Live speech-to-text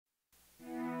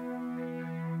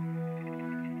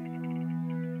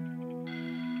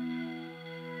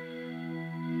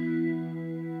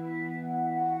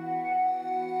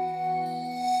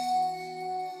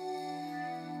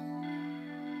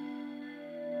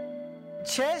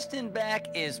Chest and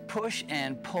back is push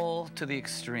and pull to the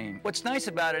extreme. What's nice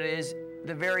about it is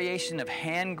the variation of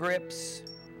hand grips,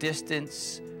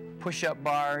 distance, push-up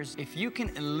bars. If you can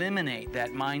eliminate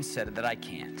that mindset that I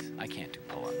can't do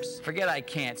pull-ups. Forget I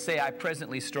can't, say I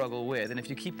presently struggle with. And if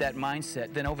you keep that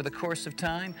mindset, then over the course of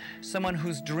time, someone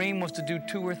whose dream was to do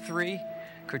 2 or 3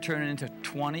 could turn it into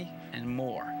 20 and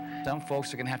more. Some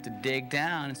folks are gonna have to dig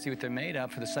down and see what they're made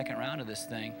of for the second round of this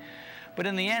thing. But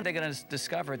in the end, they're gonna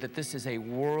discover that this is a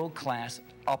world-class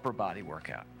upper body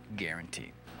workout,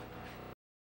 guaranteed.